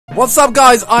What's up,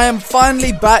 guys? I am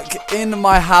finally back in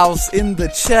my house, in the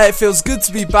chair. It feels good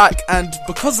to be back, and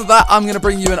because of that, I'm going to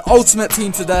bring you an ultimate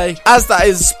team today, as that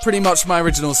is pretty much my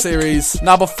original series.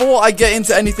 Now, before I get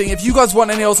into anything, if you guys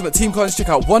want any ultimate team coins, check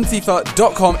out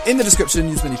onefifa.com in the description.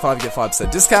 Use Mini5, you get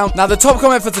 5% discount. Now, the top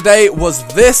comment for today was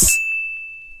this,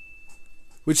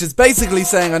 which is basically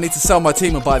saying I need to sell my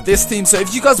team and buy this team. So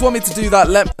if you guys want me to do that,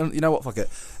 you know what, fuck it.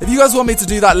 If you guys want me to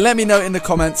do that, let me know in the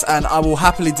comments, and I will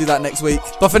happily do that next week.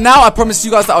 But for now, I promised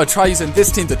you guys that I would try using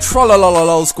this team, the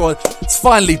Trollololol squad. It's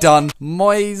finally done.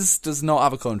 Moyes does not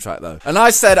have a contract, though. And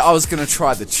I said I was going to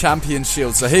try the Champion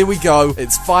Shield. So here we go.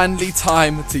 It's finally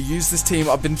time to use this team.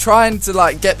 I've been trying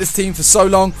to, get this team for so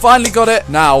long. Finally got it.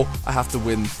 Now, I have to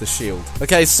win the Shield.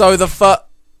 Okay, so the first...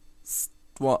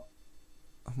 What?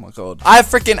 Oh my god. I have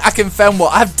freaking Akinfenwa.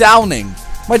 I have Downing.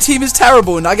 My team is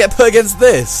terrible and I get put against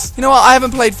this. You know what? I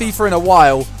haven't played FIFA in a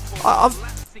while.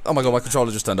 Oh my god, my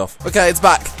controller just turned off. Okay, it's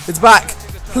back. It's back.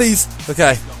 Please.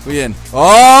 Okay, we in.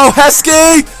 Oh,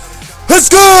 Heskey!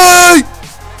 Heskey!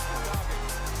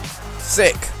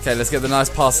 Sick. Okay, let's get the nice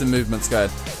passing movements going.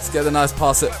 Let's get the nice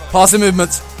passing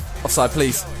movements. Offside,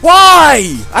 please.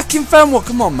 Why? Akinfenwa,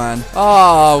 come on, man.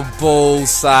 Oh, ball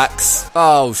sacks.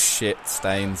 Oh, shit.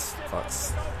 Stains.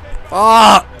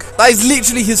 Fuck! That is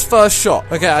literally his first shot.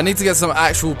 Okay, I need to get some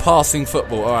actual passing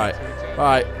football. Alright.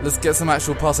 Alright, let's get some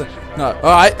actual passing. No.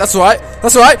 Alright, that's alright.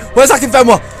 That's alright. Where's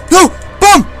Akinfenwa? No!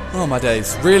 Boom! Oh, my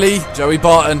days. Really? Joey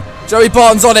Barton. Joey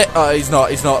Barton's on it. Oh, he's not.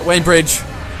 He's not. Wayne Bridge.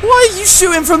 Why are you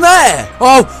shooting from there?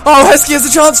 Oh, Heskey has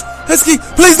a chance. Heskey,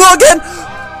 please not again.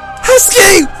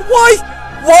 Heskey! Why?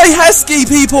 Why Heskey,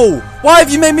 people? Why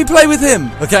have you made me play with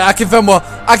him? Okay, Akinfenwa.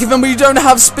 Akinfenwa, you don't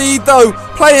have speed, though.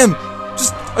 Play him.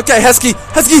 Just, okay, Heskey.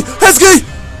 Heskey! Heskey!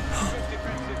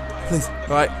 Please.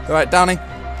 Alright, Downing.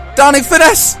 Downing,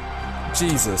 finesse!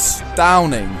 Jesus,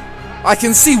 Downing. I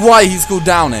can see why he's called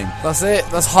Downing. That's it.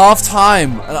 That's half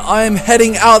time. And I am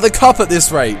heading out of the cup at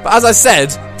this rate. But as I said,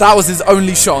 that was his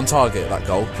only shot on target, that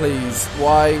goal. Please.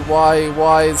 Why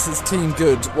is his team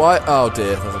good? Why? Oh,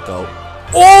 dear. That's a goal.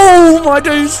 Oh, my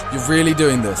days. You're really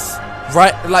doing this.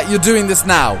 Right? Like, you're doing this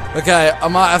now. Okay, I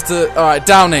might have to... Alright,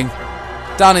 Downing.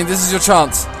 Downing, this is your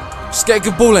chance. Just get a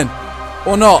good ball in.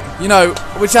 Or not. You know,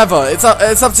 whichever. It's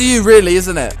up to you, really,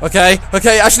 isn't it? Okay,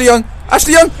 Ashley Young.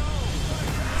 Ashley Young.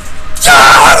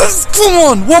 Yes! Come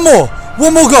on, one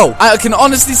more goal. I can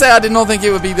honestly say I did not think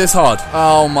it would be this hard.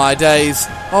 Oh my days.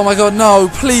 Oh my god, no,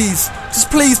 please.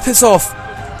 Just please piss off.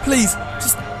 Please,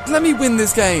 just let me win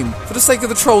this game. For the sake of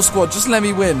the troll squad, just let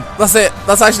me win. That's it.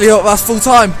 That's actually it. That's full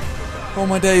time. Oh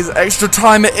my days, extra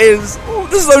time it is. Oh,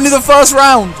 this is only the first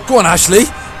round. Go on, Ashley.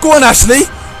 Go on, Ashley.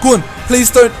 Go on.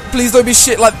 Please don't be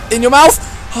shit like in your mouth.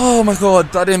 Oh my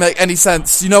god, that didn't make any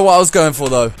sense. You know what I was going for,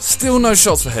 though? Still no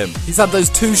shots for him. He's had those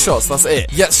 2 shots, that's it.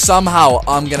 Yet somehow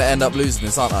I'm going to end up losing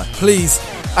this, aren't I? Please.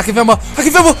 Akinfenwa!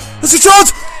 Akinfenwa! There's a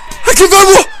chance!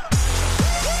 Akinfenwa!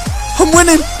 I'm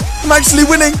winning! I'm actually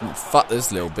winning! Oh, fuck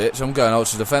this little bitch. I'm going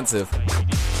ultra defensive.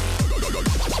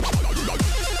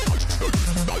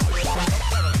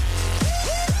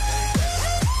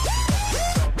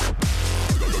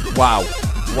 Wow.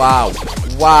 Wow.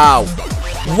 Wow.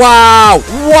 Wow!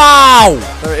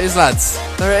 Wow! There it is, lads.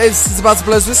 There it is. It's about to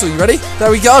blow his whistle. You ready? There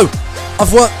we go.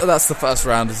 I've won. That's the first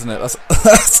round, isn't it?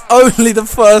 That's only the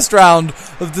first round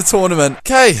of the tournament.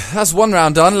 Okay, that's one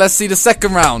round done. Let's see the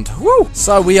second round. Woo!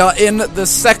 So we are in the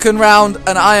second round,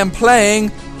 and I am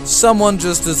playing someone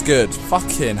just as good.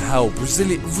 Fucking hell.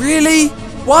 Brazilian. Really?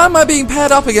 Why am I being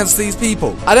paired up against these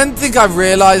people? I don't think I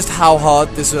realized how hard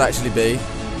this would actually be.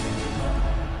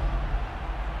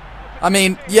 I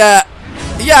mean, yeah,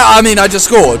 I mean, I just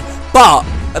scored, but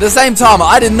at the same time,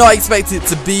 I did not expect it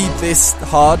to be this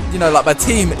hard. You know, like, my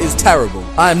team is terrible.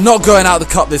 I am not going out of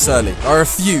the cup this early. I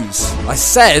refuse. I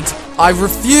said I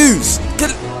refuse.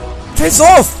 Piss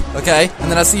off. Okay, and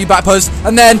then I see you back post,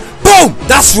 and then, boom!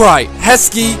 That's right.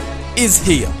 Heskey is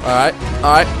here. Alright.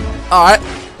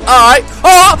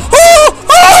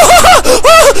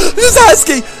 This is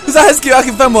Heskey. This is Heskey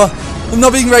Akinfenwa. I'm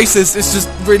not being racist, it's just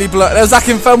really blurred. There's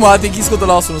Akinfenwa, I think he scored the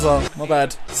last one as well. My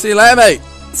bad. See you later, mate.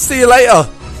 See you later.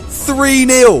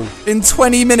 3-0 in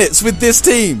 20 minutes with this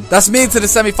team. That's me into the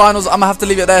semi-finals. I'm going to have to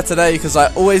leave it there today because I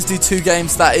always do 2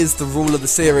 games. That is the rule of the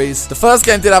series. The first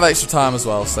game did have extra time as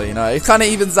well, so, you know, it kind of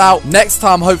evens out. Next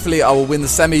time, hopefully, I will win the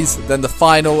semis, then the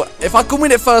final. If I can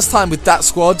win it first time with that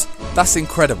squad, that's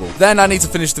incredible. Then I need to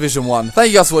finish Division 1.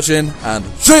 Thank you guys for watching, and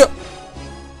see ya!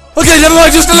 Okay, never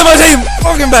mind, just deliver my team!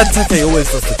 Fucking bad. Take always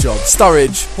does the job.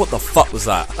 Sturridge. What the fuck was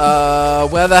that?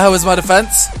 Where the hell is my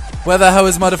defense? Where the hell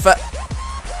is my defense?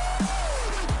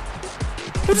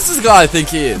 Who does this guy think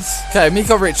he is? Okay,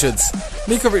 Miko Richards.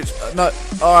 Nico reach. No.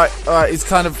 All right. He's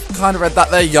kind of read that.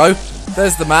 There you go.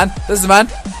 There's the man.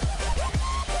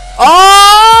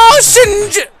 Oh,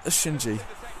 Shinji.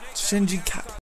 Shinji Cap.